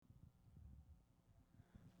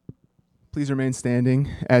Please remain standing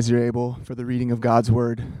as you're able for the reading of God's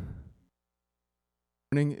word.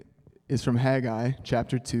 Morning is from Haggai,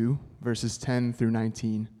 chapter 2, verses 10 through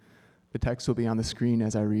 19. The text will be on the screen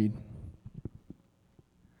as I read.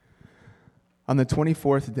 On the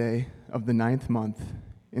 24th day of the 9th month,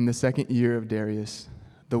 in the 2nd year of Darius,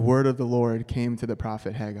 the word of the Lord came to the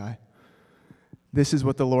prophet Haggai. This is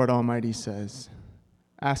what the Lord Almighty says.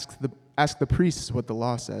 Ask the priests what the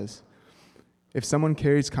law says. If someone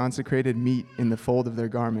carries consecrated meat in the fold of their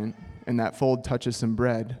garment, and that fold touches some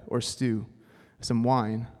bread or stew, some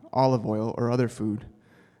wine, olive oil, or other food,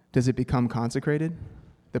 does it become consecrated?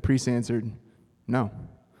 The priest answered, No.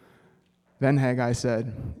 Then Haggai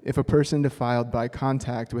said, If a person defiled by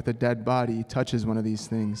contact with a dead body touches one of these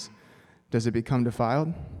things, does it become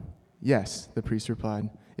defiled? Yes, the priest replied,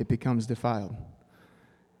 it becomes defiled.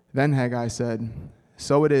 Then Haggai said,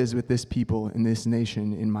 So it is with this people and this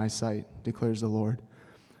nation in my sight, declares the Lord.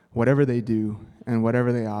 Whatever they do and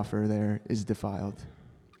whatever they offer there is defiled.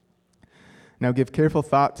 Now give careful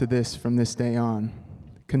thought to this from this day on.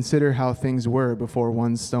 Consider how things were before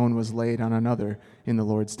one stone was laid on another in the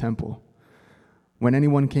Lord's temple. When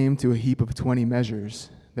anyone came to a heap of 20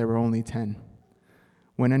 measures, there were only 10.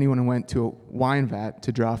 When anyone went to a wine vat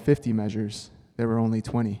to draw 50 measures, there were only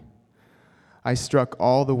 20. I struck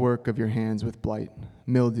all the work of your hands with blight,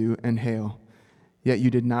 mildew, and hail, yet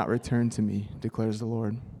you did not return to me, declares the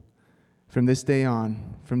Lord. From this day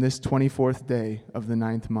on, from this 24th day of the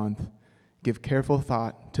 9th month, give careful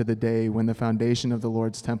thought to the day when the foundation of the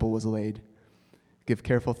Lord's temple was laid. Give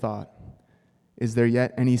careful thought. Is there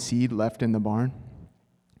yet any seed left in the barn?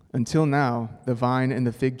 Until now, the vine and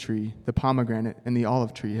the fig tree, the pomegranate and the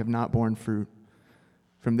olive tree have not borne fruit.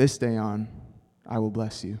 From this day on, I will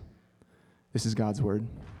bless you. This is God's word.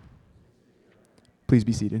 Please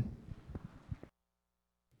be seated.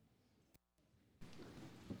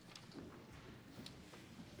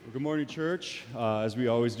 Well, good morning, church. As we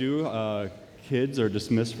always do, kids are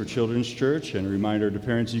dismissed for children's church, and a reminder to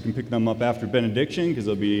parents, you can pick them up after benediction because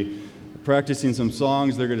they'll be practicing some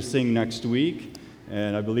songs they're going to sing next week.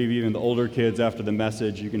 And I believe even the older kids, after the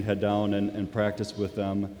message, you can head down and practice with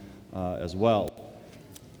them as well.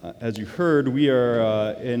 As you heard, we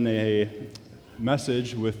are in a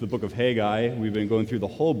message with the book of Haggai. We've been going through the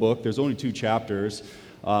whole book. There's only 2 chapters.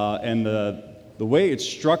 And the way it's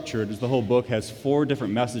structured is the whole book has 4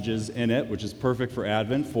 different messages in it, which is perfect for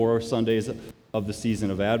Advent, 4 Sundays of the season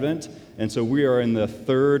of Advent. And so we are in the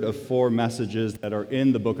 3rd of 4 messages that are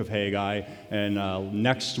in the book of Haggai. And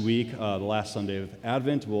next week, the last Sunday of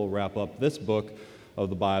Advent, we'll wrap up this book of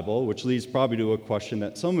the Bible, which leads probably to a question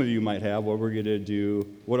that some of you might have: what are we going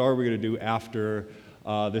to do after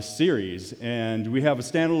this series? And we have a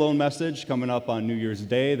standalone message coming up on New Year's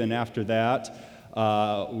Day. Then after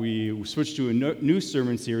that, we switched to a new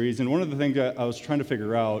sermon series. And one of the things I was trying to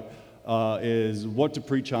figure out is what to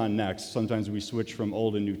preach on next. Sometimes we switch from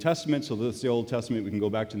Old and New Testament. So this is the Old Testament. We can go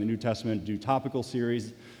back to the New Testament, do topical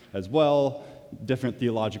series as well, different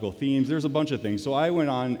theological themes. There's a bunch of things. So I went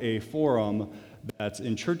on a forum that's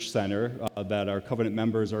in Church Center that our covenant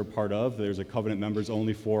members are part of. There's a covenant members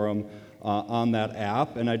only forum on that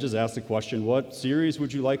app. And I just asked the question, what series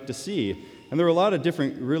would you like to see? And there were a lot of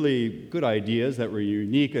different really good ideas that were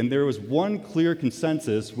unique. And there was one clear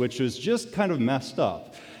consensus, which was just kind of messed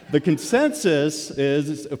up. The consensus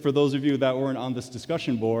is, for those of you that weren't on this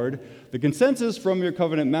discussion board, the consensus from your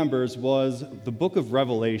covenant members was the book of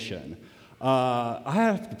Revelation. I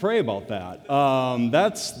have to pray about that.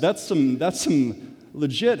 That's some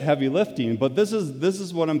legit heavy lifting, but this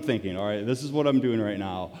is what I'm thinking, all right? This is what I'm doing right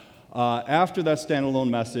now. After that standalone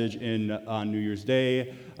message on New Year's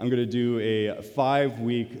Day, I'm going to do a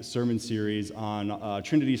 5-week sermon series on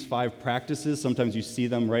Trinity's 5 practices. Sometimes you see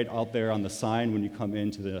them right out there on the sign when you come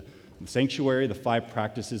into the sanctuary, the 5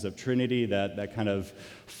 practices of Trinity that kind of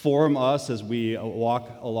form us as we walk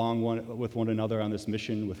along with one another on this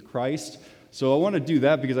mission with Christ. So I want to do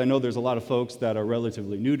that because I know there's a lot of folks that are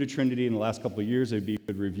relatively new to Trinity. In the last couple of years, it'd be a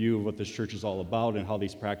good review of what this church is all about and how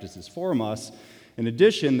these practices form us. In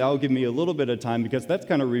addition, that will give me a little bit of time, because that's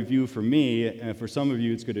kind of review for me, and for some of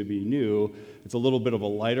you it's going to be new. It's a little bit of a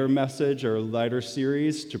lighter message or a lighter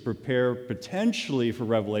series to prepare potentially for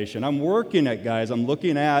Revelation. I'm working at, guys, I'm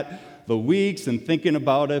looking at the weeks and thinking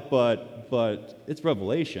about it, but it's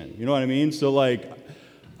Revelation, you know what I mean? So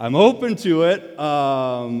I'm open to it,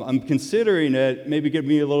 I'm considering it, maybe give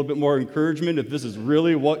me a little bit more encouragement if this is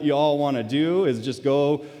really what you all want to do, is just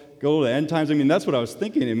go to the end times. I mean, that's what I was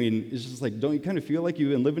thinking. I mean, it's just don't you kind of feel like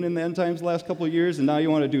you've been living in the end times the last couple of years, and now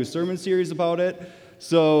you want to do a sermon series about it?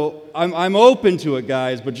 So I'm open to it,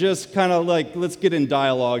 guys, but just kind of like, let's get in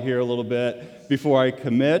dialogue here a little bit before I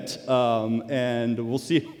commit, and we'll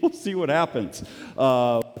see what happens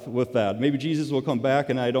with that. Maybe Jesus will come back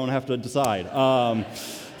and I don't have to decide.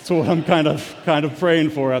 That's what I'm kind of praying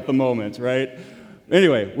for at the moment, right?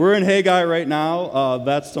 Anyway, we're in Haggai right now.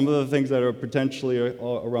 That's some of the things that are potentially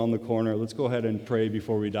around the corner. Let's go ahead and pray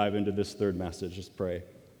before we dive into this third message. Just pray.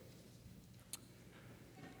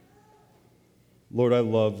 Lord, I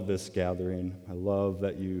love this gathering. I love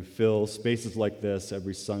that you fill spaces like this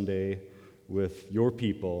every Sunday with your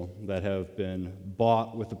people that have been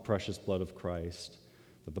bought with the precious blood of Christ,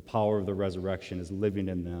 that the power of the resurrection is living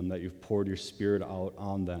in them, that you've poured your Spirit out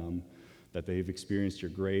on them, that they've experienced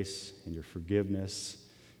your grace and your forgiveness,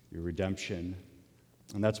 your redemption.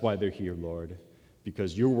 And that's why they're here, Lord,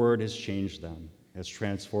 because your word has changed them, has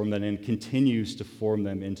transformed them, and continues to form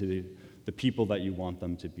them into the people that you want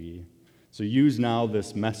them to be. So use now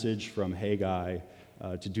this message from Haggai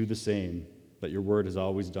to do the same that your word has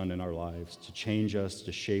always done in our lives, to change us,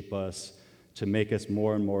 to shape us, to make us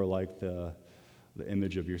more and more like the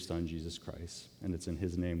image of your Son, Jesus Christ. And it's in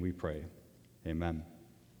his name we pray. Amen.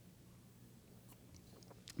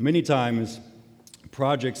 Many times,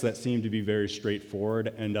 projects that seem to be very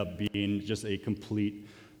straightforward end up being just a complete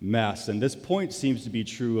mess. And this point seems to be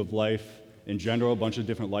true of life in general, a bunch of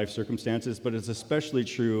different life circumstances, but it's especially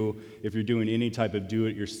true if you're doing any type of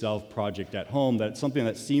do-it-yourself project at home. That's something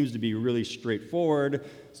that seems to be really straightforward.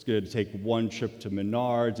 It's going to take one trip to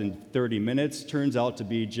Menards in 30 minutes. Turns out to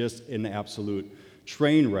be just an absolute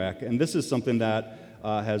train wreck. And this is something that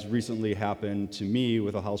has recently happened to me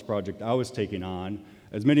with a house project I was taking on.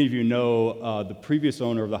 As many of you know, the previous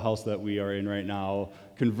owner of the house that we are in right now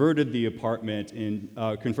converted the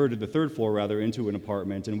third floor into an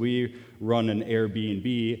apartment, and we run an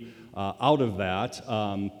Airbnb out of that.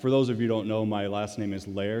 For those of you who don't know, my last name is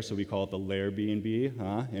Lair, so we call it the Lair B&B.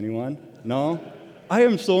 Anyone? No? I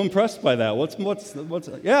am so impressed by that. What's?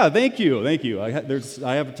 Yeah, thank you. I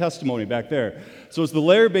have a testimony back there. So it's the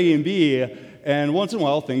Lair B&B. And once in a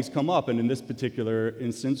while, things come up. And in this particular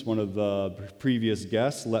instance, one of the previous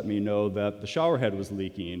guests let me know that the shower head was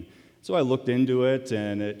leaking. So I looked into it,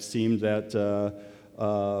 and it seemed that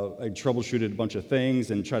I troubleshooted a bunch of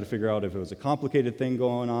things and tried to figure out if it was a complicated thing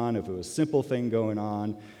going on, if it was a simple thing going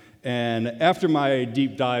on. And after my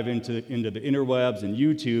deep dive into the interwebs and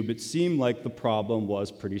YouTube, it seemed like the problem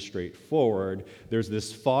was pretty straightforward. There's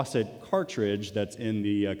this faucet cartridge that's in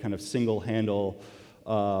the kind of single handle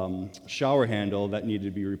shower handle that needed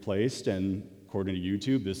to be replaced, and according to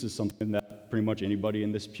YouTube, this is something that pretty much anybody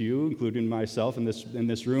in this pew, including myself in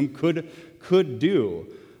this room, could do.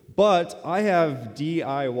 But I have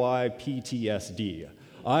DIY PTSD.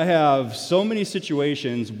 I have so many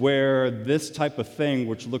situations where this type of thing,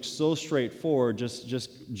 which looks so straightforward,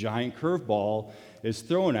 just giant curveball, is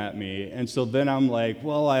thrown at me. And so then I'm like,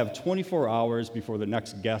 well, I have 24 hours before the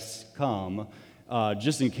next guests come.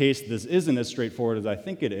 Just in case this isn't as straightforward as I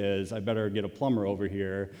think it is, I better get a plumber over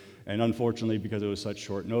here. And unfortunately, because it was such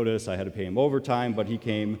short notice, I had to pay him overtime, but he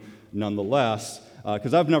came nonetheless.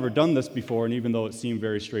 Because I've never done this before, and even though it seemed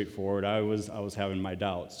very straightforward, I was having my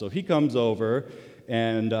doubts. So he comes over,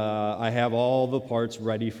 and I have all the parts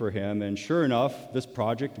ready for him. And sure enough, this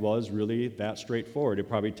project was really that straightforward. It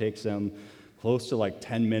probably takes him close to like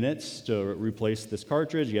 10 minutes to replace this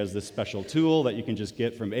cartridge. He has this special tool that you can just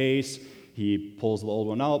get from Ace. He pulls the old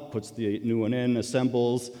one out, puts the new one in,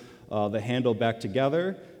 assembles the handle back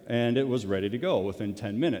together, and it was ready to go within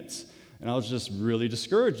 10 minutes. And I was just really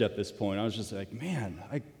discouraged at this point. I was just like, man,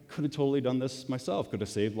 I could have totally done this myself. Could have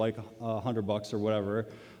saved like $100 or whatever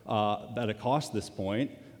that it cost this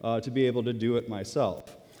point to be able to do it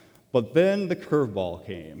myself. But then the curveball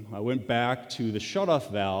came. I went back to the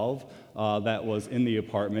shutoff valve that was in the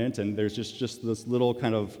apartment, and there's just this little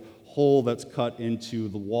kind of hole that's cut into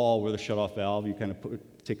the wall where the shutoff valve, you kind of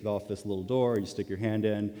take it off this little door, you stick your hand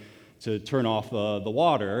in to turn off the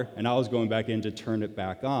water, and I was going back in to turn it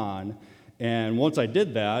back on. And once I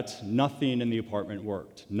did that, nothing in the apartment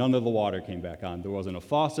worked. None of the water came back on. There wasn't a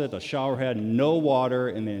faucet, a shower head, no water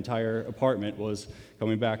in the entire apartment was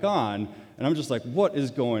coming back on. And I'm just like, what is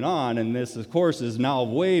going on? And this, of course, is now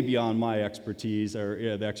way beyond my expertise,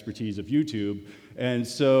 or the expertise of YouTube. And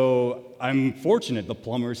so I'm fortunate the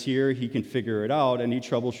plumber's here, he can figure it out, and he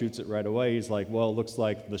troubleshoots it right away. He's like, well, it looks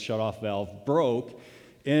like the shutoff valve broke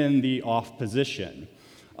in the off position.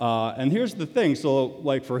 And here's the thing, so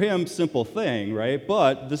like for him, simple thing, right?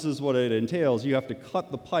 But this is what it entails. You have to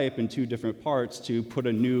cut the pipe in two different parts to put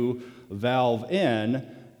a new valve in,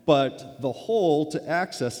 but the hole to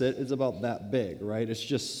access it is about that big, right? It's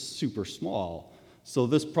just super small. So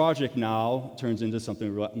this project now turns into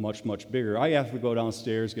something much, much bigger. I have to go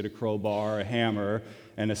downstairs, get a crowbar, a hammer,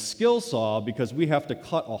 and a skill saw because we have to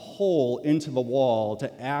cut a hole into the wall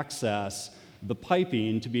to access the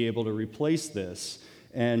piping to be able to replace this.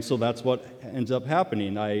 And so that's what ends up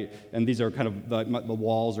happening. And these are kind of, the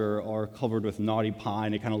walls are covered with knotty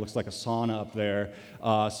pine. It kind of looks like a sauna up there.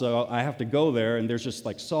 So I have to go there, and there's just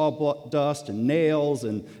like sawdust and nails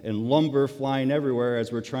and lumber flying everywhere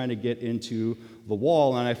as we're trying to get into the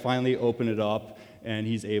wall. And I finally open it up, and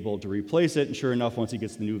he's able to replace it. And sure enough, once he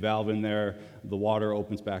gets the new valve in there, the water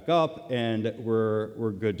opens back up, and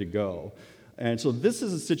we're good to go. And so this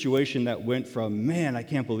is a situation that went from, man, I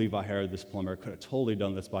can't believe I hired this plumber. I could have totally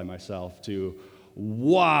done this by myself, to,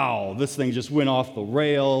 wow, this thing just went off the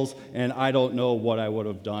rails, and I don't know what I would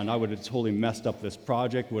have done. I would have totally messed up this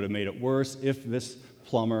project, would have made it worse if this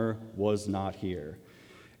plumber was not here.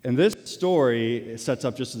 And this story sets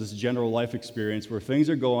up just this general life experience where things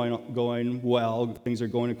are going well, things are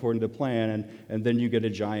going according to plan, and then you get a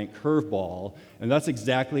giant curveball. And that's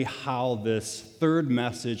exactly how this third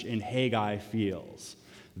message in Haggai feels.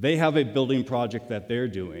 They have a building project that they're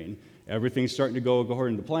doing. Everything's starting to go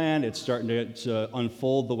according to plan. It's starting to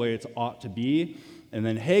unfold the way it ought to be. And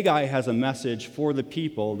then Haggai has a message for the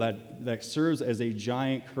people that serves as a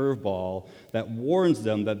giant curveball that warns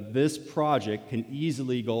them that this project can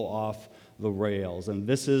easily go off the rails. And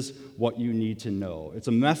this is what you need to know. It's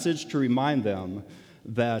a message to remind them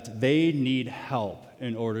that they need help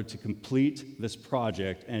in order to complete this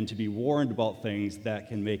project and to be warned about things that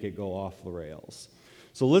can make it go off the rails.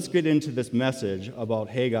 So let's get into this message about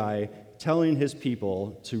Haggai telling his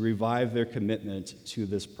people to revive their commitment to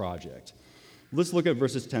this project. Let's look at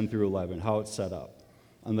verses 10 through 11, how it's set up.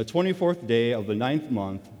 On the 24th day of the 9th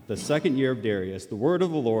month, the 2nd year of Darius, the word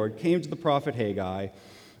of the Lord came to the prophet Haggai,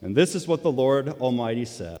 and this is what the Lord Almighty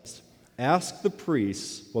says. Ask the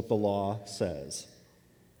priests what the law says.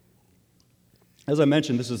 As I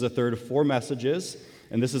mentioned, this is the third of 4 messages,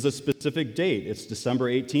 and this is a specific date. It's December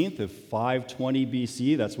 18th of 520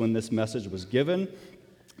 BC. That's when this message was given.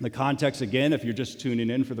 The context, again, if you're just tuning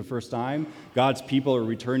in for the first time, God's people are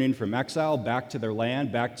returning from exile back to their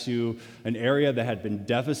land, back to an area that had been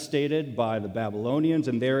devastated by the Babylonians,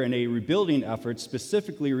 and they're in a rebuilding effort,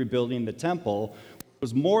 specifically rebuilding the temple. It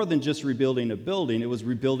was more than just rebuilding a building, it was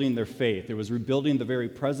rebuilding their faith. It was rebuilding the very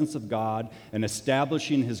presence of God and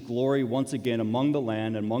establishing his glory once again among the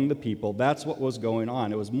land and among the people. That's what was going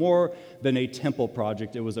on. It was more than a temple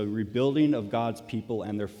project. It was a rebuilding of God's people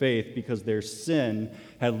and their faith because their sin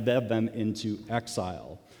had led them into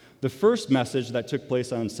exile. The first message that took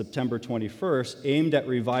place on September 21st aimed at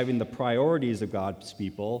reviving the priorities of God's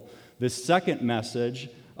people. This second message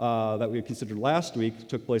that we considered last week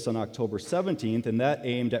took place on October 17th, and that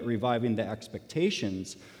aimed at reviving the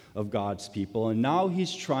expectations of God's people. And now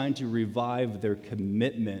he's trying to revive their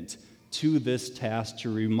commitment to this task,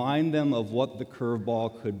 to remind them of what the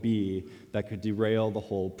curveball could be that could derail the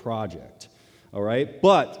whole project. All right?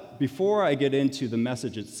 But before I get into the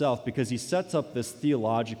message itself, because he sets up this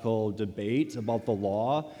theological debate about the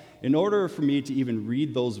law, in order for me to even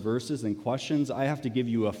read those verses and questions, I have to give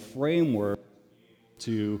you a framework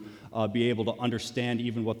to be able to understand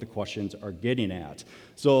even what the questions are getting at.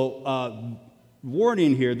 So,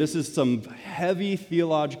 warning here, this is some heavy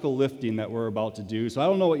theological lifting that we're about to do. So I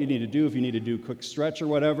don't know what you need to do, if you need to do a quick stretch or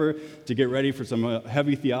whatever to get ready for some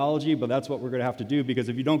heavy theology, but that's what we're going to have to do, because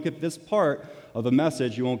if you don't get this part of the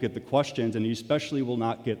message, you won't get the questions, and you especially will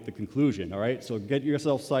not get the conclusion, all right? So get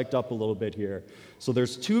yourself psyched up a little bit here. So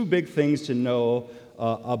there's 2 big things to know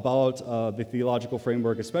about the theological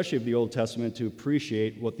framework, especially of the Old Testament, to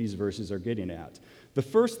appreciate what these verses are getting at. The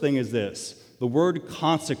first thing is this, the word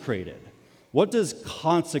consecrated. What does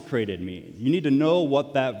consecrated mean? You need to know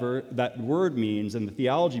what that word means and the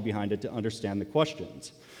theology behind it to understand the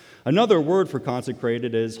questions. Another word for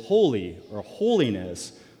consecrated is holy or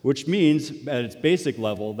holiness, which means at its basic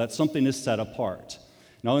level that something is set apart.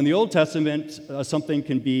 Now, in the Old Testament, something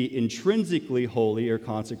can be intrinsically holy or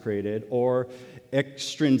consecrated or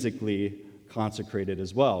extrinsically consecrated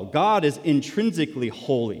as well. God is intrinsically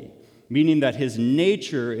holy, meaning that his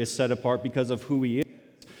nature is set apart because of who he is.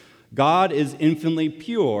 God is infinitely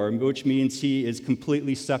pure, which means he is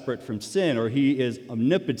completely separate from sin, or he is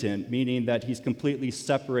omnipotent, meaning that he's completely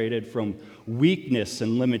separated from weakness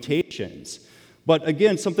and limitations. But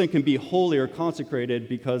again, something can be holy or consecrated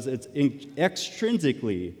because it's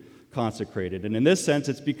extrinsically consecrated. And in this sense,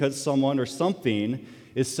 it's because someone or something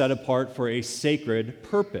is set apart for a sacred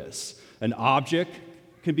purpose. An object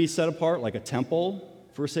could be set apart, like a temple,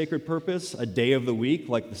 for a sacred purpose, a day of the week,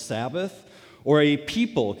 like the Sabbath, Or a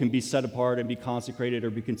people can be set apart and be consecrated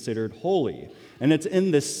or be considered holy. And it's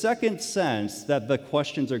in the second sense that the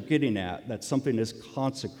questions are getting at, that something is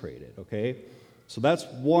consecrated, okay? So that's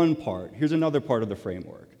one part. Here's another part of the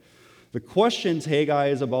framework. The questions Haggai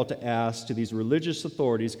is about to ask to these religious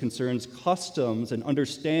authorities concerns customs and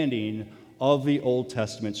understanding of the Old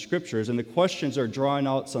Testament scriptures. And the questions are drawing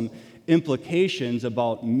out some implications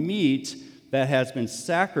about meat that has been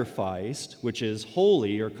sacrificed, which is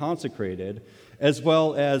holy or consecrated, as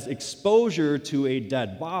well as exposure to a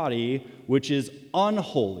dead body, which is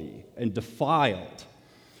unholy and defiled.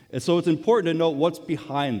 And so it's important to note what's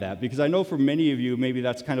behind that, because I know for many of you, maybe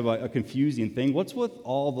that's kind of a confusing thing. What's with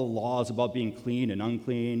all the laws about being clean and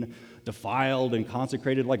unclean, defiled and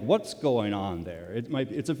consecrated? Like, what's going on there?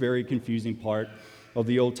 It's a very confusing part of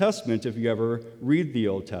the Old Testament if you ever read the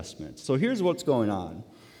Old Testament. So here's what's going on.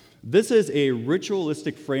 This is a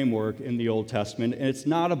ritualistic framework in the Old Testament, and it's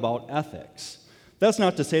not about ethics. That's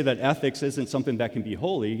not to say that ethics isn't something that can be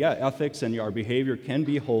holy. Yeah, ethics and our behavior can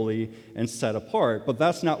be holy and set apart, but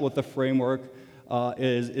that's not what the framework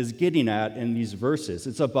is getting at in these verses.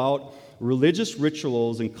 It's about religious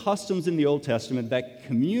rituals and customs in the Old Testament that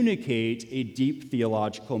communicate a deep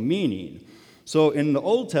theological meaning. So in the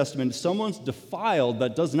Old Testament, if someone's defiled,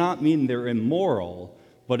 that does not mean they're immoral,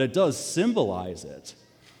 but it does symbolize it.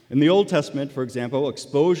 In the Old Testament, for example,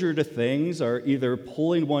 exposure to things are either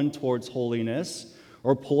pulling one towards holiness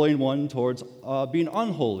or pulling one towards being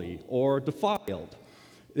unholy or defiled.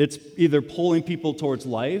 It's either pulling people towards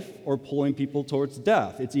life or pulling people towards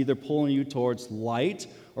death. It's either pulling you towards light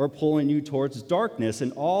or pulling you towards darkness.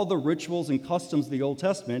 And all the rituals and customs of the Old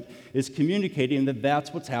Testament is communicating that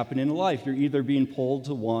that's what's happening in life. You're either being pulled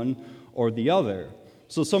to one or the other.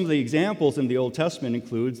 So some of the examples in the Old Testament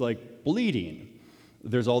includes like bleeding.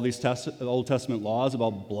 There's all these Old Testament laws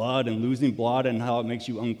about blood and losing blood and how it makes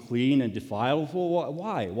you unclean and defiled. Well,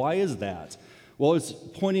 why? Why is that? Well, it's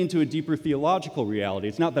pointing to a deeper theological reality.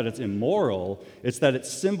 It's not that it's immoral, it's that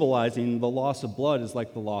it's symbolizing the loss of blood is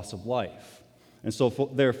like the loss of life. And so,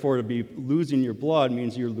 therefore, to be losing your blood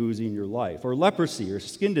means you're losing your life. Or leprosy or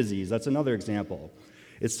skin disease, that's another example.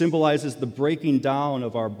 It symbolizes the breaking down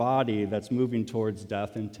of our body that's moving towards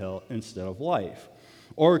death instead of life.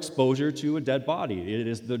 Or exposure to a dead body. It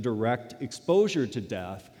is the direct exposure to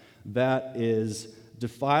death that is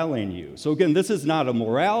defiling you. So again, this is not a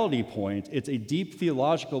morality point. It's a deep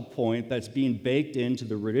theological point that's being baked into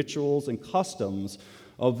the rituals and customs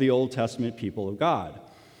of the Old Testament people of God.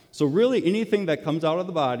 So really, anything that comes out of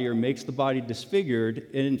the body or makes the body disfigured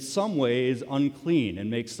in some way is unclean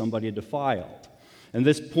and makes somebody defiled. And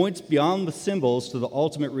this points beyond the symbols to the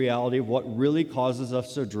ultimate reality of what really causes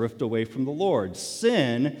us to drift away from the Lord.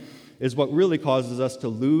 Sin is what really causes us to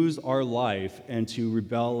lose our life and to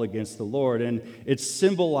rebel against the Lord. And it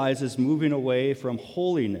symbolizes moving away from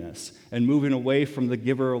holiness and moving away from the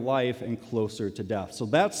giver of life and closer to death. So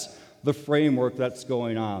that's the framework that's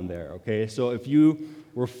going on there, okay? So if you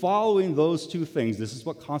were following those two things, this is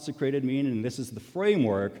what consecrated means and this is the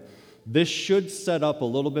framework, this should set up a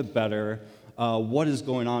little bit better what is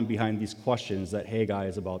going on behind these questions that Haggai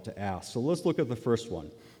is about to ask. So let's look at the first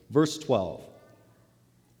one. Verse 12.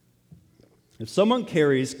 If someone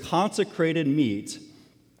carries consecrated meat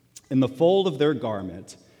in the fold of their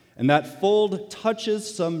garment, and that fold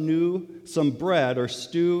touches some bread or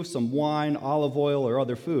stew, some wine, olive oil, or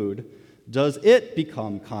other food, does it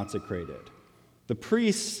become consecrated? The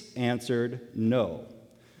priests answered, no.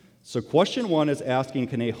 So question one is asking,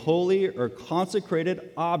 can a holy or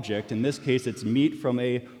consecrated object, in this case it's meat from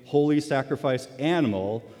a holy sacrificed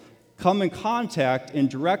animal, come in contact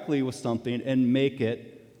indirectly with something and make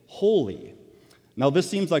it holy? Now this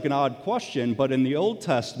seems like an odd question, but in the Old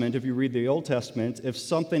Testament, if you read the Old Testament, if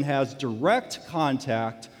something has direct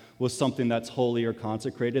contact with something that's holy or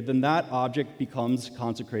consecrated, then that object becomes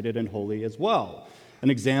consecrated and holy as well. An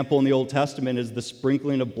example in the Old Testament is the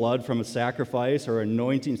sprinkling of blood from a sacrifice or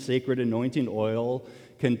sacred anointing oil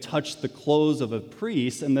can touch the clothes of a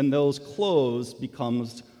priest, and then those clothes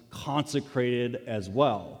becomes consecrated as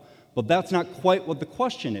well. But that's not quite what the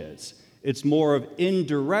question is. It's more of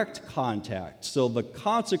indirect contact. So the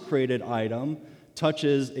consecrated item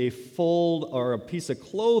touches a fold or a piece of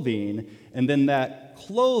clothing, and then that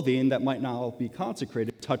clothing that might now be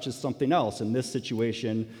consecrated touches something else. In this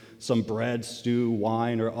situation, some bread, stew,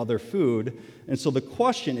 wine, or other food. And so the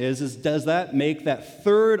question is does that make that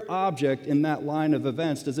third object in that line of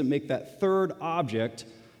events, does it make that third object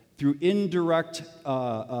through indirect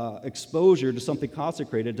exposure to something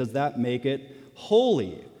consecrated, does that make it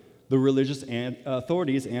holy? The religious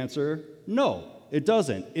authorities answer, no, it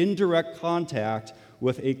doesn't. Indirect contact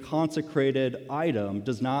with a consecrated item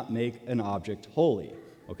does not make an object holy.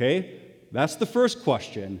 Okay? That's the first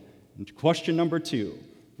question. Question number 2,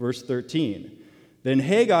 verse 13. Then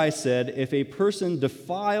Haggai said, if a person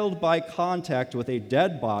defiled by contact with a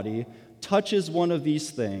dead body touches one of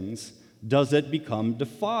these things, does it become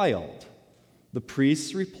defiled? The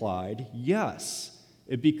priests replied, yes,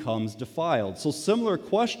 it becomes defiled. So similar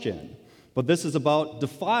question, but this is about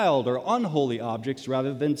defiled or unholy objects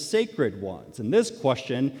rather than sacred ones. In this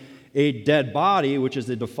question, a dead body, which is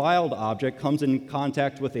a defiled object, comes in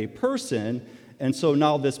contact with a person, and so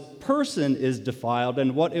now this person is defiled,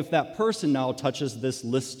 and what if that person now touches this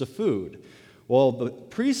list of food? Well, the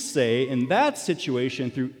priests say in that situation,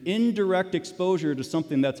 through indirect exposure to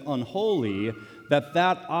something that's unholy,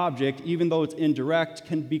 that object, even though it's indirect,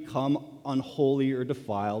 can become unholy or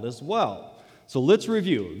defiled as well. So let's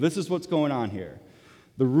review. This is what's going on here.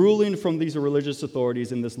 The ruling from these religious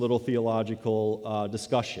authorities in this little theological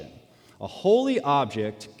discussion. A holy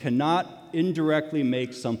object cannot indirectly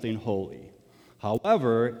make something holy.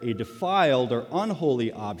 However, a defiled or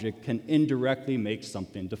unholy object can indirectly make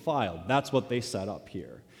something defiled. That's what they set up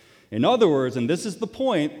here. In other words, and this is the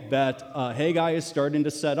point that Haggai is starting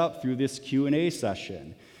to set up through this Q&A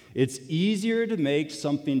session, it's easier to make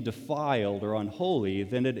something defiled or unholy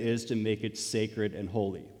than it is to make it sacred and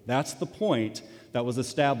holy. That's the point that was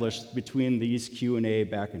established between these Q&A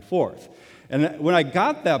back and forth. And when I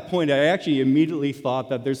got that point, I actually immediately thought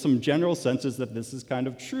that there's some general senses that this is kind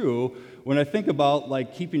of true when I think about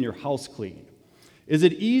like keeping your house clean. Is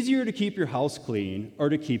it easier to keep your house clean or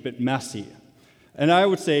to keep it messy? And I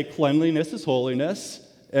would say cleanliness is holiness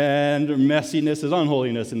and messiness is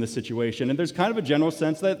unholiness in this situation. And there's kind of a general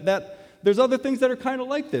sense that there's other things that are kind of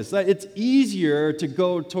like this. That it's easier to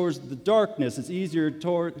go towards the darkness. It's easier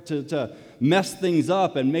to mess things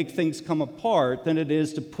up and make things come apart than it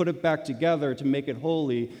is to put it back together, to make it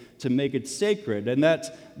holy, to make it sacred. And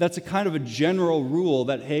that's a kind of a general rule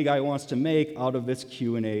that Haggai wants to make out of this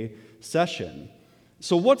Q&A session.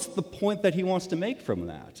 So what's the point that he wants to make from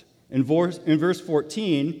that? In verse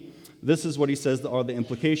 14, this is what he says are the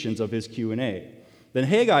implications of his Q&A. Then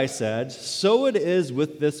Haggai said, so it is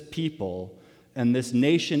with this people and this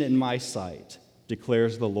nation in my sight,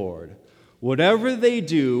 declares the Lord. Whatever they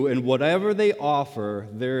do and whatever they offer,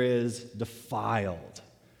 there is defiled.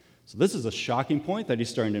 So this is a shocking point that he's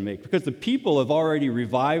starting to make, because the people have already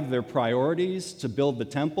revived their priorities to build the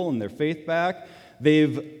temple and their faith back.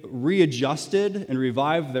 They've readjusted and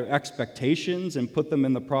revived their expectations and put them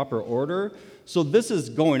in the proper order. So this is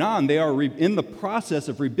going on. They are in the process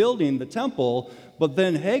of rebuilding the temple, but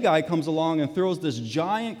then Haggai comes along and throws this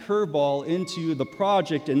giant curveball into the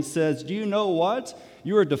project and says, do you know what?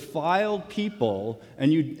 You are defiled people,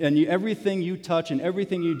 and everything you touch and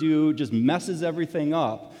everything you do just messes everything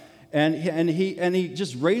up. And he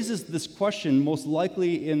just raises this question, most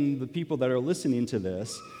likely in the people that are listening to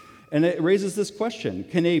this, and it raises this question: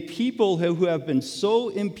 can a people who have been so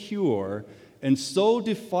impure and so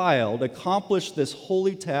defiled accomplish this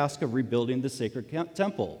holy task of rebuilding the sacred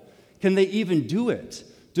temple? Can they even do it?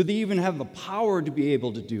 Do they even have the power to be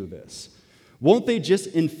able to do this? Won't they just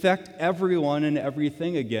infect everyone and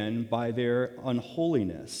everything again by their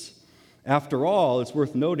unholiness? After all, it's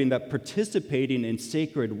worth noting that participating in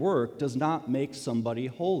sacred work does not make somebody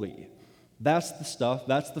holy. That's the stuff,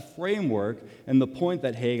 that's the framework, and the point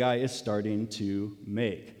that Haggai is starting to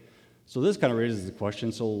make. So this kind of raises the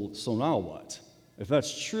question, so now what? If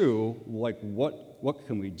that's true, like what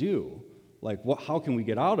can we do? Like how can we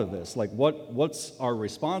get out of this? Like what's our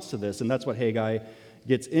response to this? And that's what Haggai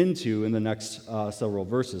gets into in the next several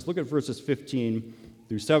verses. Look at verses 15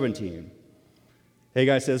 through 17.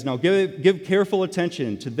 Haggai says, now give careful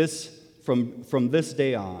attention to this from this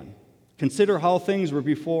day on. Consider how things were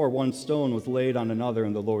before one stone was laid on another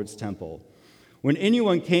in the Lord's temple. When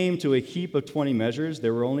anyone came to a heap of 20 measures,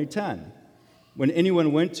 there were only 10. When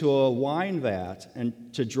anyone went to a wine vat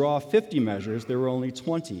and to draw 50 measures, there were only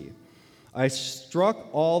 20. I struck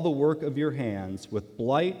all the work of your hands with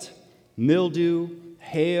blight, mildew,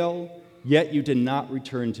 hail, yet you did not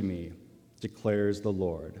return to me, declares the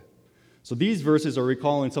Lord. So these verses are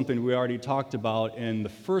recalling something we already talked about in the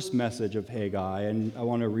first message of Haggai, and I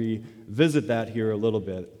want to revisit that here a little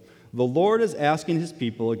bit. The Lord is asking his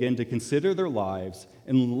people again to consider their lives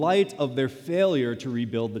in light of their failure to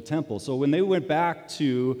rebuild the temple. So when they went back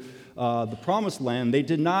to the Promised Land, they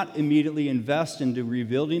did not immediately invest into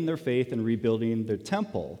rebuilding their faith and rebuilding their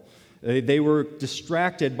temple. They were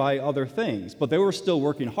distracted by other things, but they were still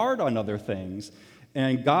working hard on other things.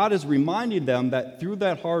 And God is reminding them that through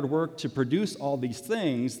that hard work to produce all these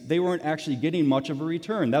things, they weren't actually getting much of a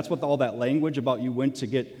return. That's what all that language about you went to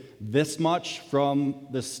get this much from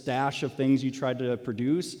the stash of things you tried to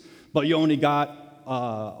produce, but you only got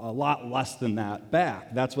a lot less than that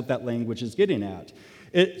back. That's what that language is getting at.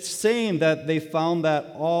 It's saying that they found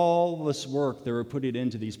that all this work they were putting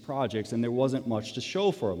into these projects, and there wasn't much to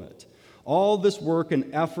show from it. All this work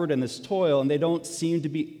and effort and this toil, and they don't seem to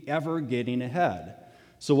be ever getting ahead.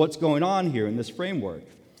 So what's going on here in this framework?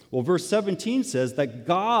 Well, verse 17 says that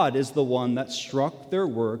God is the one that struck their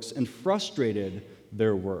works and frustrated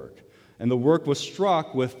their work. And the work was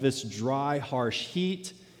struck with this dry, harsh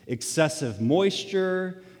heat, excessive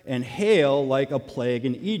moisture, and hail like a plague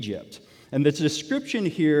in Egypt. And the description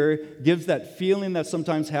here gives that feeling that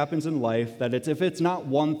sometimes happens in life, that if it's not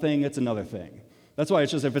one thing, it's another thing. That's why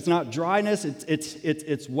it's just, if it's not dryness,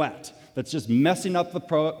 it's wet. That's just messing up the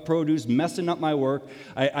produce, messing up my work.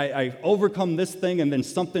 I overcome this thing, and then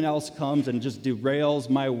something else comes and just derails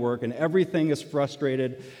my work, and everything is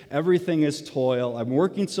frustrated. Everything is toil. I'm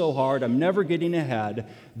working so hard. I'm never getting ahead.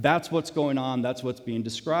 That's what's going on. That's what's being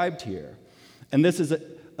described here. And this is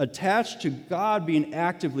attached to God being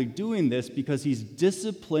actively doing this because he's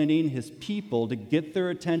disciplining his people to get their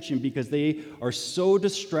attention because they are so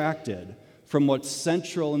distracted from what's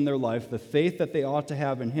central in their life, the faith that they ought to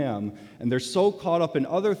have in him, and they're so caught up in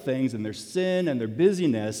other things and their sin and their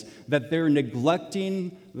busyness that they're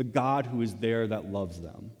neglecting the God who is there that loves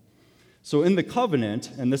them. So in the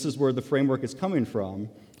covenant, and this is where the framework is coming from,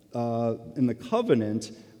 in the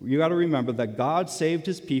covenant, you got to remember that God saved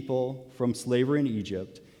his people from slavery in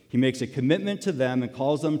Egypt. He makes a commitment to them and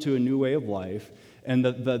calls them to a new way of life, and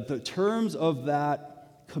the terms of that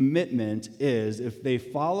commitment is if they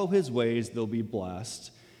follow his ways, they'll be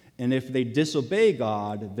blessed. And if they disobey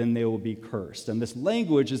God, then they will be cursed. And this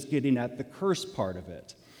language is getting at the curse part of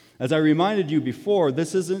it. As I reminded you before,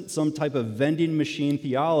 this isn't some type of vending machine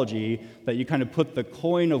theology that you kind of put the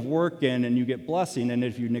coin of work in and you get blessing, and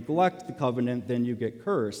if you neglect the covenant, then you get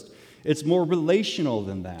cursed. It's more relational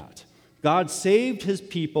than that. God saved his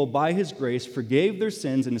people by his grace, forgave their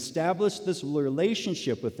sins, and established this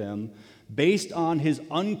relationship with them based on his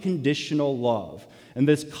unconditional love. And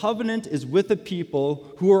this covenant is with a people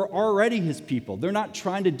who are already his people. They're not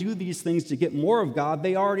trying to do these things to get more of God.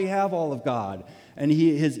 They already have all of God, and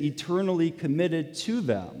he is eternally committed to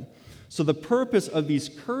them. So the purpose of these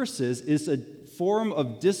curses is a form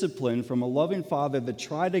of discipline from a loving father that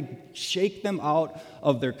try to shake them out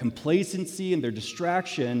of their complacency and their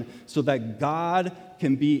distraction so that God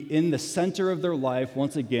can be in the center of their life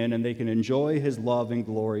once again, and they can enjoy his love and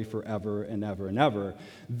glory forever and ever and ever.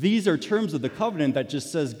 These are terms of the covenant that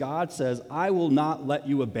just says, God says, I will not let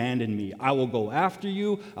you abandon me. I will go after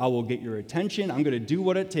you. I will get your attention. I'm going to do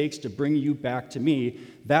what it takes to bring you back to me.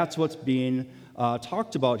 That's what's being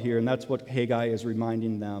talked about here, and that's what Haggai is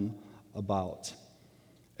reminding them about.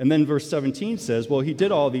 And then verse 17 says, well, he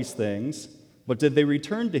did all these things, but did they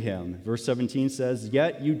return to him? Verse 17 says,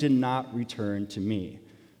 yet you did not return to me.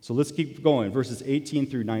 So let's keep going, verses 18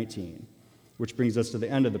 through 19, which brings us to the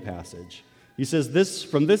end of the passage. He says,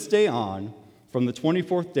 from this day on, from the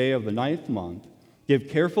 24th day of the 9th month, give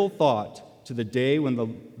careful thought to the day when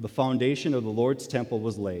the foundation of the Lord's temple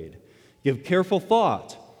was laid. Give careful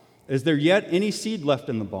thought. Is there yet any seed left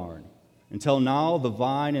in the barn? Until now, the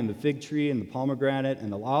vine and the fig tree and the pomegranate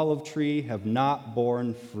and the olive tree have not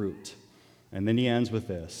borne fruit. And then he ends with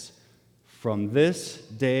this, from this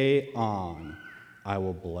day on, I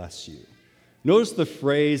will bless you. Notice the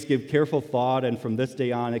phrase, give careful thought, and from this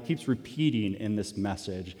day on, it keeps repeating in this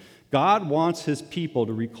message. God wants his people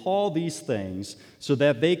to recall these things so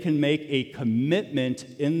that they can make a commitment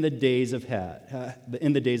in the days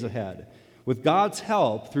ahead. With God's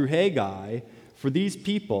help, through Haggai, for these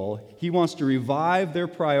people, he wants to revive their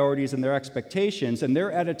priorities and their expectations, and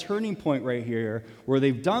they're at a turning point right here where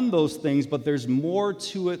they've done those things, but there's more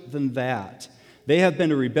to it than that. They have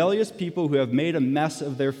been a rebellious people who have made a mess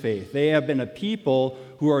of their faith. They have been a people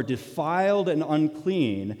who are defiled and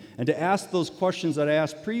unclean. And to ask those questions that I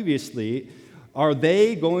asked previously, are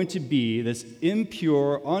they going to be this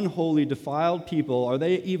impure, unholy, defiled people? Are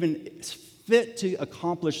they even fit to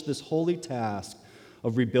accomplish this holy task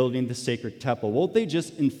of rebuilding the sacred temple? Won't they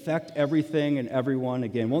just infect everything and everyone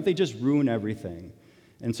again? Won't they just ruin everything?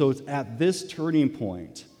 And so it's at this turning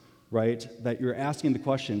point, right, that you're asking the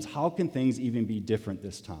questions, how can things even be different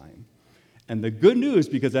this time? And the good news,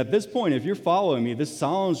 because at this point, if you're following me, this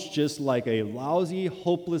sounds just like a lousy,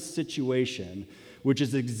 hopeless situation, which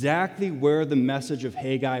is exactly where the message of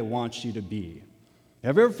Haggai wants you to be.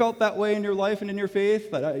 Have you ever felt that way in your life and in your faith?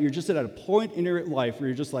 That you're just at a point in your life where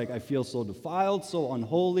you're just like, I feel so defiled, so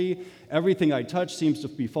unholy. Everything I touch seems to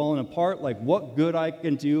be falling apart. Like, what good I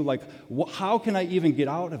can do? Like, how can I even get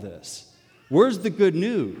out of this? Where's the good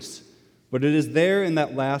news? But it is there in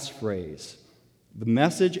that last phrase. The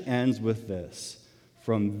message ends with this: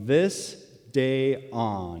 from this day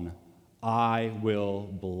on, I will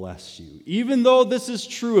bless you. Even though this is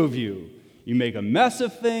true of you, you make a mess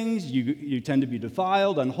of things, you tend to be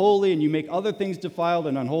defiled, unholy, and you make other things defiled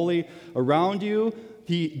and unholy around you.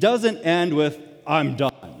 He doesn't end with, I'm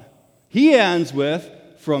done. He ends with,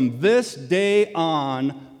 from this day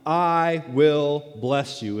on, I will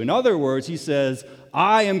bless you. In other words, he says,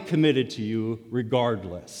 I am committed to you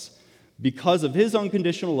regardless. Because of his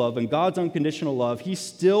unconditional love and God's unconditional love, he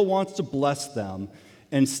still wants to bless them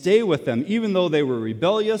and stay with them. Even though they were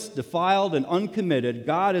rebellious, defiled, and uncommitted,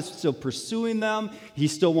 God is still pursuing them. He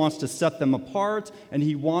still wants to set them apart, and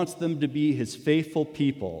he wants them to be his faithful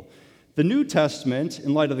people. The New Testament,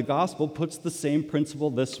 in light of the gospel, puts the same principle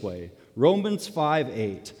this way. Romans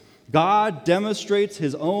 5:8. God demonstrates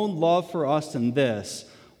his own love for us in this: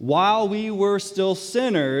 while we were still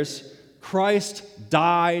sinners, Christ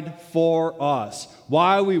died for us.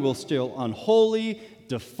 While we were still unholy,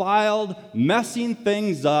 defiled, messing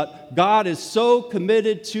things up, God is so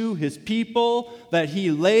committed to his people that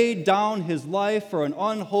he laid down his life for an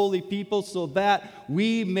unholy people so that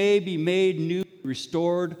we may be made new,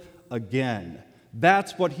 restored again.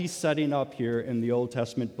 That's what he's setting up here in the Old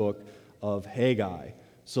Testament book of Haggai.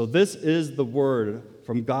 So this is the word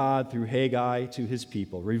from God through Haggai to his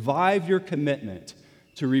people. Revive your commitment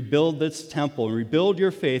to rebuild this temple and rebuild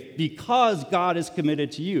your faith because God is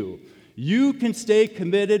committed to you. You can stay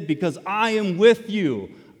committed because I am with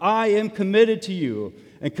you. I am committed to you.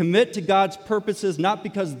 And commit to God's purposes, not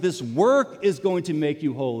because this work is going to make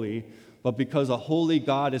you holy, but because a holy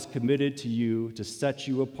God is committed to you to set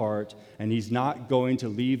you apart, and he's not going to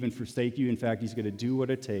leave and forsake you. In fact, he's going to do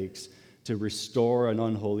what it takes to restore an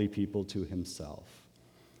unholy people to himself.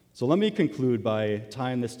 So let me conclude by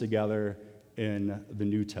tying this together in the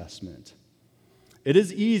New Testament. It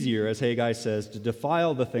is easier, as Haggai says, to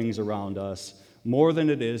defile the things around us more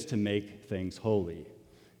than it is to make things holy.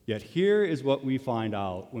 Yet here is what we find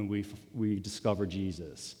out when we discover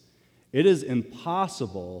Jesus. It is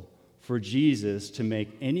impossible for Jesus to make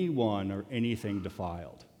anyone or anything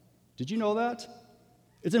defiled. Did you know that?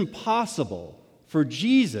 It's impossible for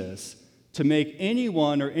Jesus to make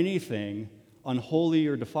anyone or anything unholy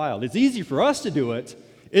or defiled. It's easy for us to do it.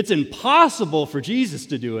 It's impossible for Jesus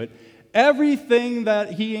to do it. Everything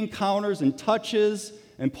that he encounters and touches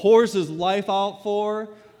and pours his life out for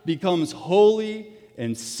becomes holy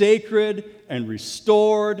and sacred and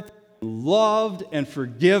restored, loved and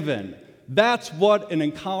forgiven. That's what an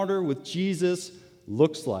encounter with Jesus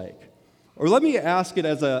looks like. Or let me ask it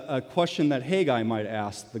as a question that Haggai might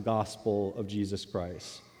ask the gospel of Jesus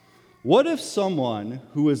Christ. What if someone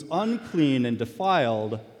who is unclean and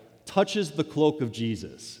defiled touches the cloak of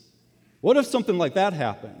Jesus? What if something like that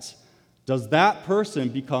happens? Does that person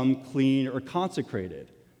become clean or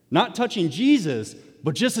consecrated? Not touching Jesus,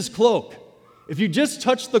 but just his cloak. If you just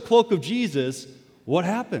touch the cloak of Jesus, what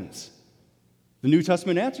happens? The New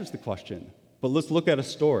Testament answers the question, but let's look at a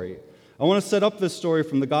story. I want to set up this story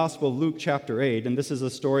from the Gospel of Luke chapter 8, and this is a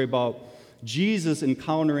story about Jesus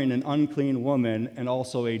encountering an unclean woman and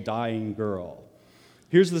also a dying girl.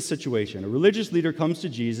 Here's the situation. A religious leader comes to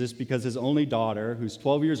Jesus because his only daughter, who's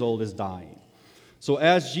 12 years old, is dying. So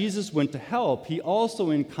as Jesus went to help, he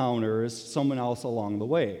also encounters someone else along the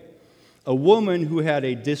way. A woman who had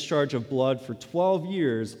a discharge of blood for 12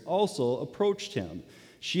 years also approached him.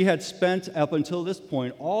 She had spent, up until this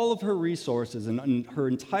point, all of her resources and her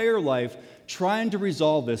entire life trying to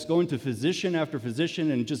resolve this, going to physician after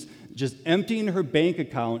physician and just emptying her bank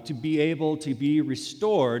account to be able to be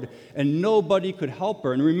restored, and nobody could help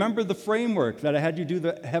her. And remember the framework that I had you do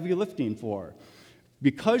the heavy lifting for.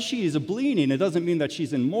 Because she is bleeding, it doesn't mean that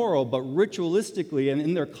she's immoral, but ritualistically and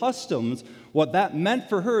in their customs, what that meant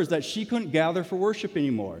for her is that she couldn't gather for worship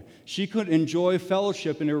anymore. She couldn't enjoy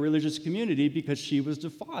fellowship in her religious community because she was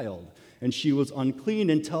defiled and she was unclean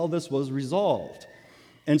until this was resolved.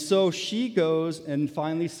 And so she goes and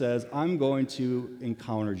finally says, I'm going to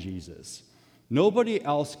encounter Jesus. Nobody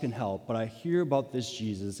else can help, but I hear about this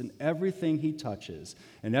Jesus, and everything he touches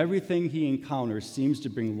and everything he encounters seems to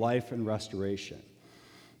bring life and restoration.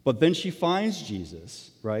 But then she finds Jesus,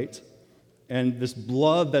 right? And this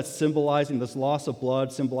blood that's symbolizing, this loss of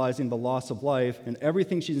blood, symbolizing the loss of life, and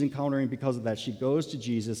everything she's encountering because of that, she goes to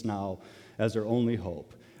Jesus now as her only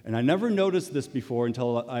hope. And I never noticed this before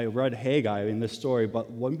until I read Haggai in this story, but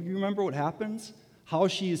you remember what happens? How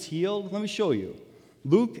she is healed? Let me show you.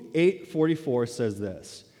 Luke 8:44 says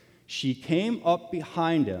this. She came up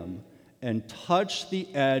behind him and touched the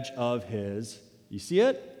edge of his, you see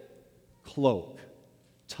it? Cloak.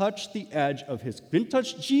 Touched the edge of his, didn't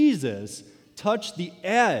touch Jesus, touched the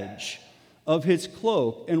edge of his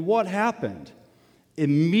cloak. And what happened?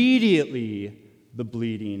 Immediately, the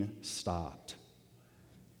bleeding stopped.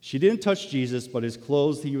 She didn't touch Jesus, but his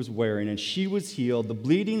clothes he was wearing, and she was healed. The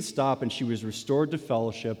bleeding stopped, and she was restored to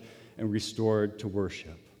fellowship and restored to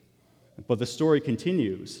worship. But the story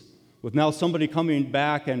continues, with now somebody coming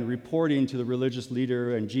back and reporting to the religious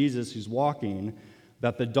leader and Jesus who's walking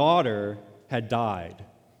that the daughter had died.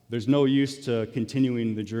 There's no use to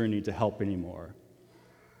continuing the journey to help anymore.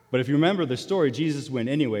 But if you remember the story, Jesus went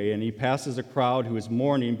anyway, and he passes a crowd who is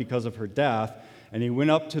mourning because of her death, and he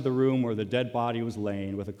went up to the room where the dead body was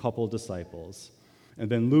laying with a couple of disciples. And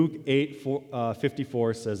then Luke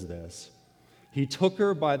 8:54 says this. He took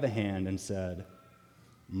her by the hand and said,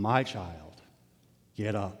 "My child,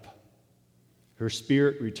 get up." Her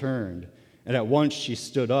spirit returned, and at once she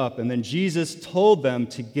stood up. And then Jesus told them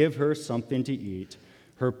to give her something to eat.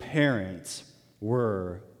 Her parents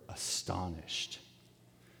were astonished.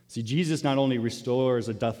 See, Jesus not only restores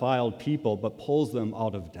a defiled people, but pulls them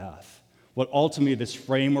out of death. What ultimately this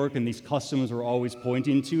framework and these customs are always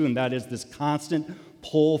pointing to, and that is this constant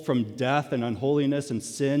pull from death and unholiness and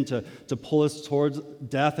sin to pull us towards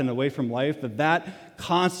death and away from life, that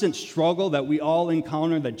constant struggle that we all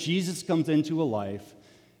encounter, that Jesus comes into a life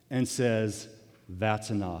and says, that's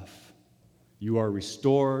enough. You are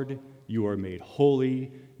restored, you are made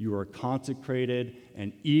holy, you are consecrated,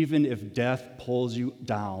 and even if death pulls you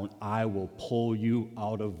down, I will pull you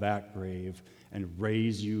out of that grave and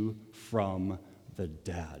raise you from the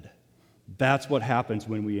dead. That's what happens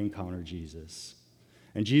when we encounter Jesus.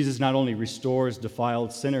 And Jesus not only restores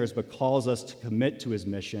defiled sinners, but calls us to commit to his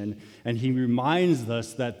mission. And he reminds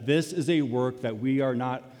us that this is a work that we are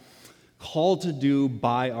not called to do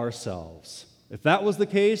by ourselves. If that was the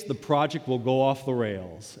case, the project will go off the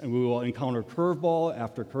rails, and we will encounter curveball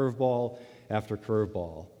after curveball after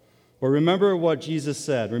curveball. But remember what Jesus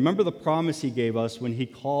said. Remember the promise he gave us when he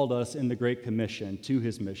called us in the Great Commission to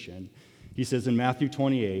his mission. He says in Matthew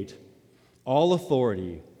 28, "All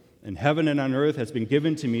authority in heaven and on earth has been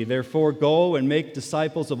given to me. Therefore, go and make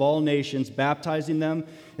disciples of all nations, baptizing them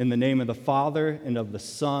in the name of the Father and of the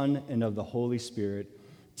Son and of the Holy Spirit,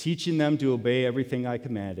 teaching them to obey everything I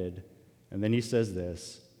commanded." And then he says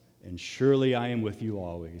this, "And surely I am with you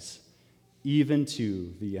always, even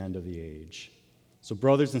to the end of the age." So,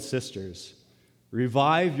 brothers and sisters,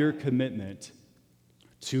 revive your commitment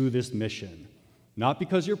to this mission. Not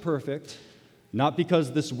because you're perfect, not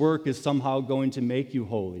because this work is somehow going to make you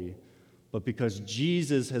holy, but because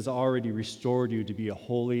Jesus has already restored you to be a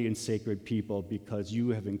holy and sacred people, because you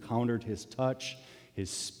have encountered his touch, his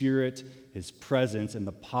spirit, his presence, and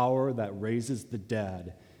the power that raises the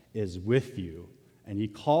dead is with you. And he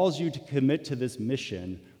calls you to commit to this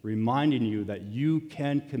mission, reminding you that you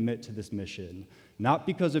can commit to this mission, not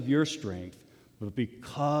because of your strength, but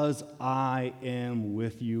because I am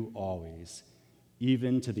with you always,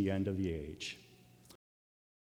 even to the end of the age.